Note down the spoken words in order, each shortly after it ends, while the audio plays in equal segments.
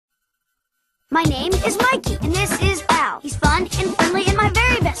My name is Mikey, and this is Al. He's fun and friendly and my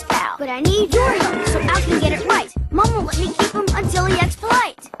very best pal. But I need your help so Al can get it right. Mom won't let me keep him until he acts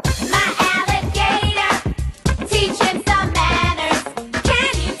polite. My alligator, teach him some manners.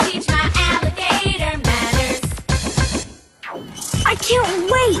 Can you teach my alligator manners? I can't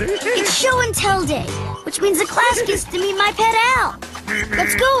wait! It's show and tell day, which means the class gets to meet my pet Al.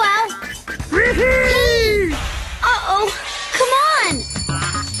 Let's go, Al. Hey! Uh-oh! Come on!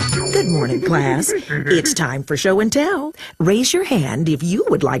 Good morning, class. It's time for show and tell. Raise your hand if you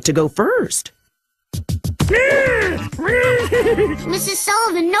would like to go first. Mrs.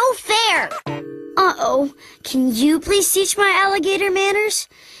 Sullivan, no fair! Uh-oh. Can you please teach my alligator manners?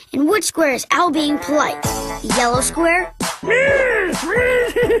 In which square is Al being polite? The yellow square?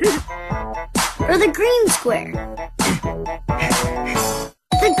 Or the green square?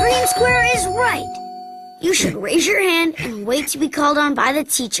 The green square is right. You should raise your hand and wait to be called on by the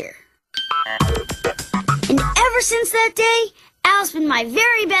teacher. And ever since that day, Al's been my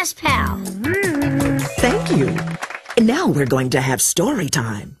very best pal. Thank you. Now we're going to have story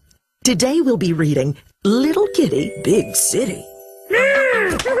time. Today we'll be reading Little Kitty, Big City.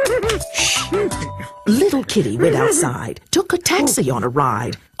 Little Kitty went outside, took a taxi on a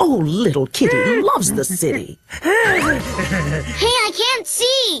ride. Oh, Little Kitty loves the city. Hey, I can't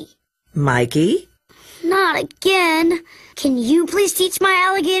see. Mikey? Not again. Can you please teach my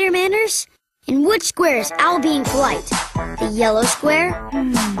alligator manners? In which square is Al being polite? The yellow square?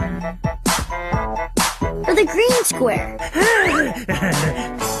 Or the green square?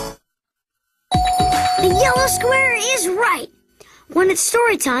 The yellow square is right. When it's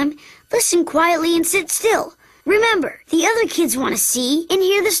story time, listen quietly and sit still. Remember, the other kids want to see and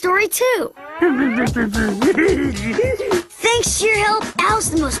hear the story too. Thanks to your help, Al's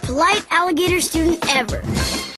the most polite alligator student ever.